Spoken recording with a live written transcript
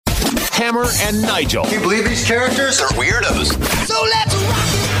Hammer and Nigel. Can you believe these characters are weirdos? So let's rock!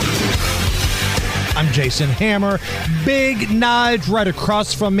 I'm Jason Hammer. Big Nige right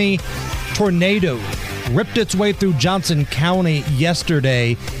across from me. Tornado ripped its way through Johnson County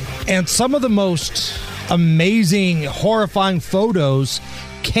yesterday, and some of the most amazing, horrifying photos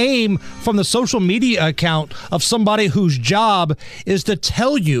came from the social media account of somebody whose job is to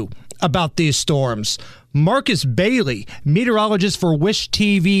tell you about these storms. Marcus Bailey, meteorologist for Wish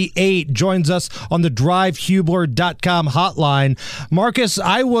TV 8, joins us on the drivehubler.com hotline. Marcus,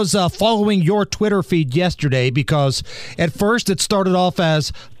 I was following your Twitter feed yesterday because at first it started off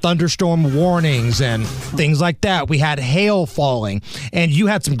as thunderstorm warnings and things like that. We had hail falling, and you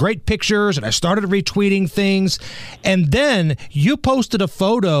had some great pictures, and I started retweeting things. And then you posted a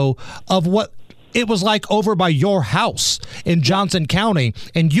photo of what it was like over by your house in Johnson County,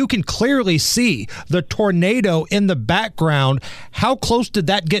 and you can clearly see the tornado in the background. How close did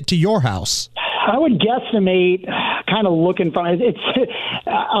that get to your house? I would guesstimate, kind of looking from it's.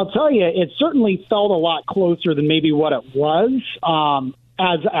 I'll tell you, it certainly felt a lot closer than maybe what it was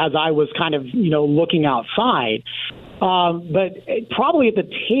as I was kind of looking outside, but probably at the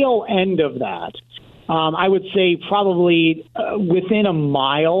tail end of that. I would say probably within a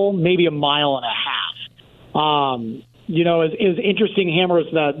mile, maybe a mile and a half. Is interesting, Hammer, is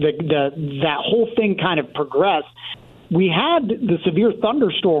that whole thing kind of progressed. We had the severe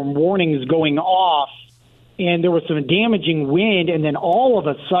thunderstorm warnings going off, and there was some damaging wind, and then all of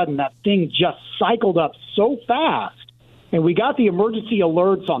a sudden that thing just cycled up so fast. And we got the emergency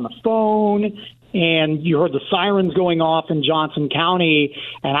alerts on the phone, and you heard the sirens going off in Johnson County,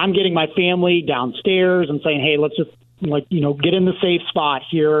 and I'm getting my family downstairs and saying, hey, let's just get in the safe spot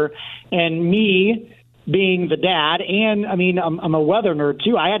here. And me being the dad, and I mean, I'm a weather nerd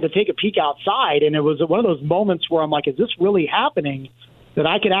too, I had to take a peek outside, and it was one of those moments where I'm like, is this really happening? That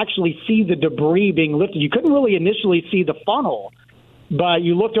I could actually see the debris being lifted. You couldn't really initially see the funnel, but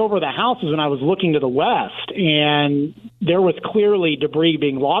you looked over the houses, and I was looking to the west, and there was clearly debris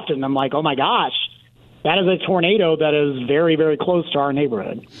being lofted. And I'm like, oh, my gosh, that is a tornado that is very, very close to our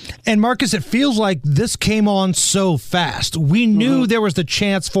neighborhood. And, Marcus, it feels like this came on so fast. We knew there was the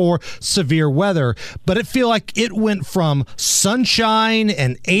chance for severe weather, but it feel like it went from sunshine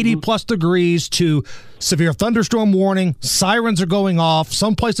and 80-plus degrees to severe thunderstorm warning, sirens are going off,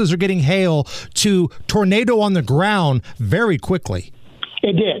 some places are getting hail, to tornado on the ground very quickly.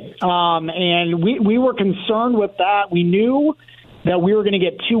 It did. And we were concerned with that. We knew that we were going to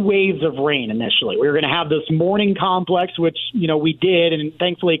get 2 waves of rain initially. We were going to have this morning complex, which, we did, and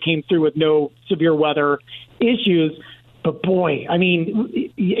thankfully it came through with no severe weather issues. But, boy, I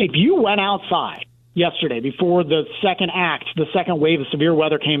mean, if you went outside yesterday before the second wave of severe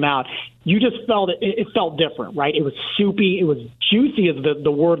weather came out, you just felt it felt different, right? It was soupy. It was juicy is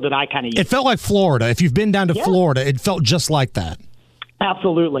the word that I kind of use. It felt like Florida. If you've been down to Florida, it felt just like that.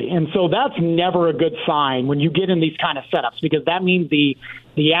 Absolutely. And so that's never a good sign when you get in these kind of setups, because that means the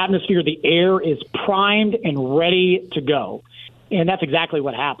atmosphere, the air is primed and ready to go. And that's exactly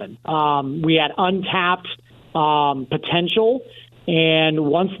what happened. We had untapped potential. And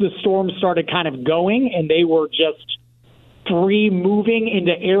once the storm started kind of going and they were just free moving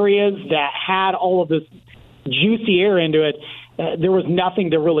into areas that had all of this juicy air into it, there was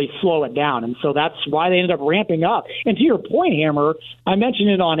nothing to really slow it down. And so that's why they ended up ramping up. And to your point, Hammer, I mentioned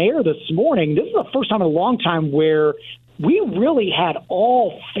it on air this morning. This is the first time in a long time where we really had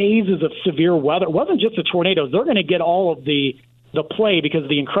all phases of severe weather. It wasn't just the tornadoes. They're going to get all of the play because of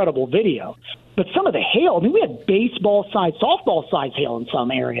the incredible video. But some of the hail, I mean, we had baseball-sized, softball-sized hail in some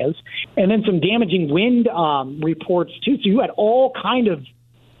areas, and then some damaging wind reports, too. So you had all kind of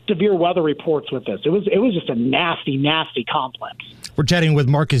severe weather reports with this. It was just a nasty, nasty complex. We're chatting with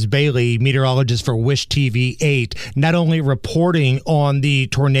Marcus Bailey, meteorologist for Wish TV 8, not only reporting on the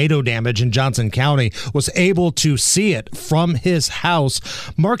tornado damage in Johnson County, was able to see it from his house.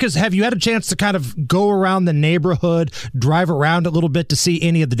 Marcus, have you had a chance to kind of go around the neighborhood, drive around a little bit to see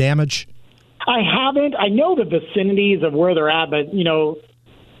any of the damage? I haven't. I know the vicinities of where they're at, but,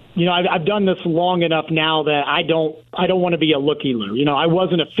 I've done this long enough now that I don't want to be a looky-loo. I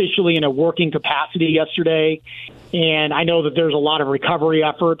wasn't officially in a working capacity yesterday, and I know that there's a lot of recovery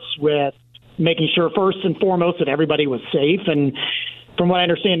efforts with making sure first and foremost that everybody was safe. And from what I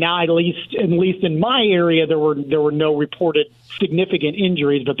understand now, at least in my area, there were no reported significant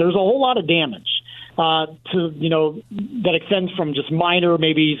injuries, but there's a whole lot of damage. that extends from just minor,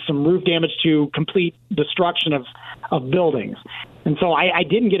 maybe some roof damage to complete destruction of buildings. And so I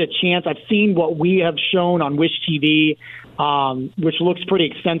didn't get a chance. I've seen what we have shown on Wish TV, which looks pretty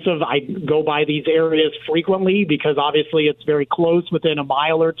extensive. I go by these areas frequently because obviously it's very close, within a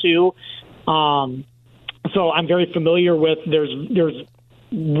mile or two. So I'm very familiar with, there's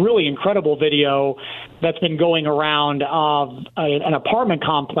really incredible video that's been going around of an apartment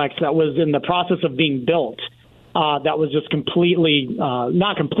complex that was in the process of being built. That was just completely,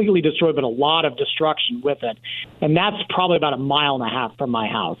 not completely destroyed, but a lot of destruction with it. And that's probably about 1.5 miles from my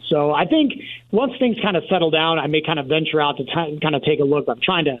house. So I think once things kind of settle down, I may kind of venture out to kind of take a look. I'm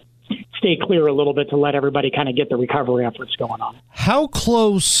trying to stay clear a little bit to let everybody kind of get the recovery efforts going on. How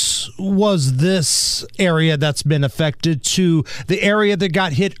close was this area that's been affected to the area that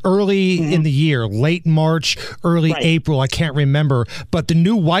got hit early in the year, late March, early April? I can't remember. But the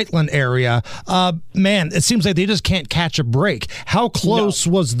new Whiteland area, man, it seems like they just can't catch a break. How close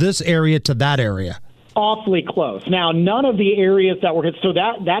was this area to that area? Awfully close. Now, none of the areas that were hit, so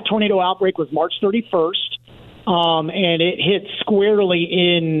that tornado outbreak was March 31st. And it hit squarely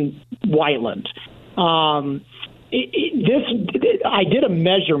in Whiteland. I did a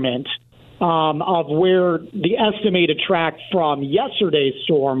measurement of where the estimated track from yesterday's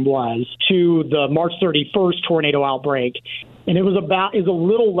storm was to the March 31st tornado outbreak, and it was a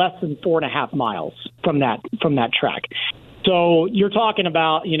little less than 4.5 miles from that track. So you're talking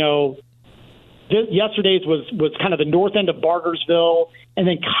about, yesterday's was kind of the north end of Bargersville, and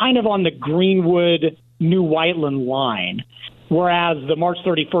then kind of on the Greenwood New Whiteland line, whereas the March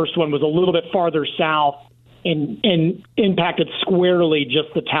 31st one was a little bit farther south and impacted squarely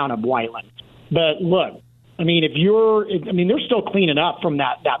just the town of Whiteland. But look, they're still cleaning up from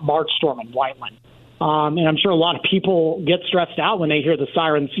that March storm in Whiteland. And I'm sure a lot of people get stressed out when they hear the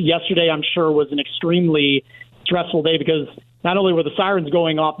sirens. Yesterday, I'm sure, was an extremely stressful day because not only were the sirens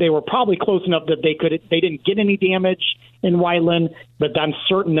going off, they were probably close enough that they didn't get any damage in Whiteland, but I'm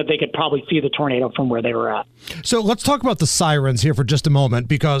certain that they could probably see the tornado from where they were at. So let's talk about the sirens here for just a moment,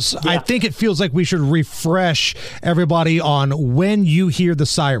 because I think it feels like we should refresh everybody on when you hear the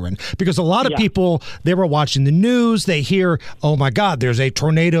siren, because a lot of people, they were watching the news, they hear, oh my God, there's a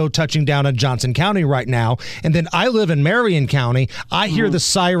tornado touching down in Johnson County right now. And then I live in Marion County. I hear the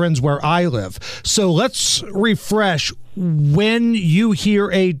sirens where I live. So let's refresh. When you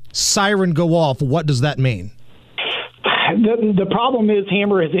hear a siren go off, what does that mean? The problem is,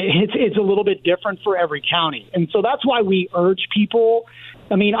 Hammer, is it's a little bit different for every county. And so that's why we urge people.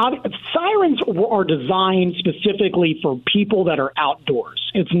 Sirens are designed specifically for people that are outdoors.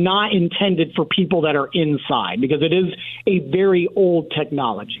 It's not intended for people that are inside because it is a very old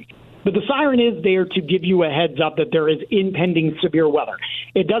technology. But the siren is there to give you a heads up that there is impending severe weather.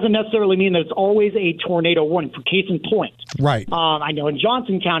 It doesn't necessarily mean that it's always a tornado warning. For case in point, right? I know in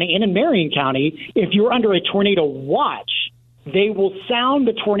Johnson County and in Marion County, if you're under a tornado watch, they will sound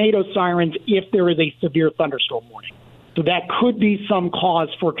the tornado sirens if there is a severe thunderstorm warning. So that could be some cause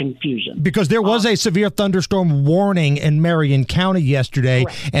for confusion. Because there was a severe thunderstorm warning in Marion County yesterday,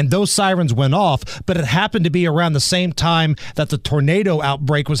 and those sirens went off, but it happened to be around the same time that the tornado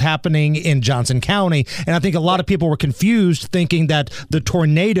outbreak was happening in Johnson County. And I think a lot of people were confused, thinking that the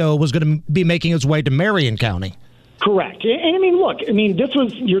tornado was going to be making its way to Marion County. Correct.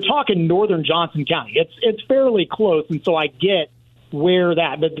 And you're talking northern Johnson County. It's fairly close, and so I get where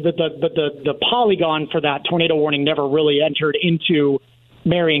that, but the polygon for that tornado warning never really entered into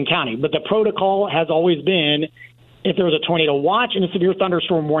Marion County. But the protocol has always been, if there was a tornado watch and a severe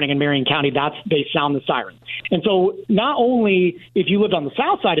thunderstorm warning in Marion County, they sound the siren. And so not only if you lived on the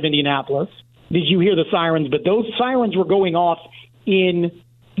south side of Indianapolis did you hear the sirens, but those sirens were going off in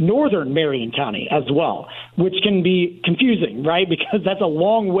northern Marion County as well, which can be confusing, right? Because that's a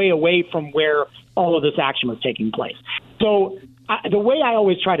long way away from where all of this action was taking place. So the way I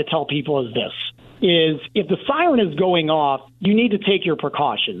always try to tell people is this, is if the siren is going off, you need to take your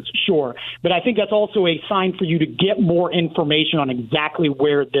precautions, sure. But I think that's also a sign for you to get more information on exactly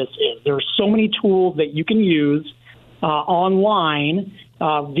where this is. There are so many tools that you can use online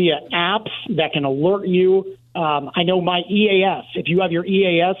via apps that can alert you. I know my EAS, if you have your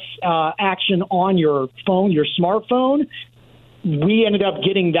EAS action on your phone, your smartphone, we ended up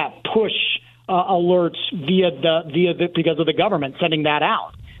getting that push alerts because of the government sending that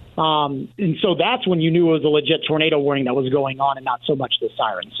out. And so that's when you knew it was a legit tornado warning that was going on and not so much the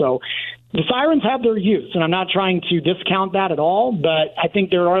siren. So the sirens have their use, and I'm not trying to discount that at all, but I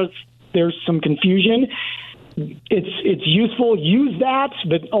think there's some confusion. It's useful. Use that,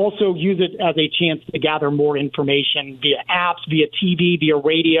 but also use it as a chance to gather more information via apps, via TV, via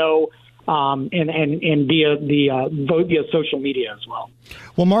radio. and via social media as well.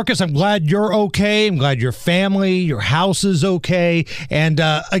 Well, Marcus, I'm glad you're okay. I'm glad your family, your house is okay. And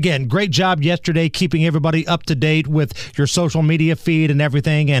again, great job yesterday keeping everybody up to date with your social media feed and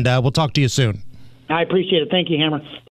everything. And we'll talk to you soon. I appreciate it. Thank you, Hammer.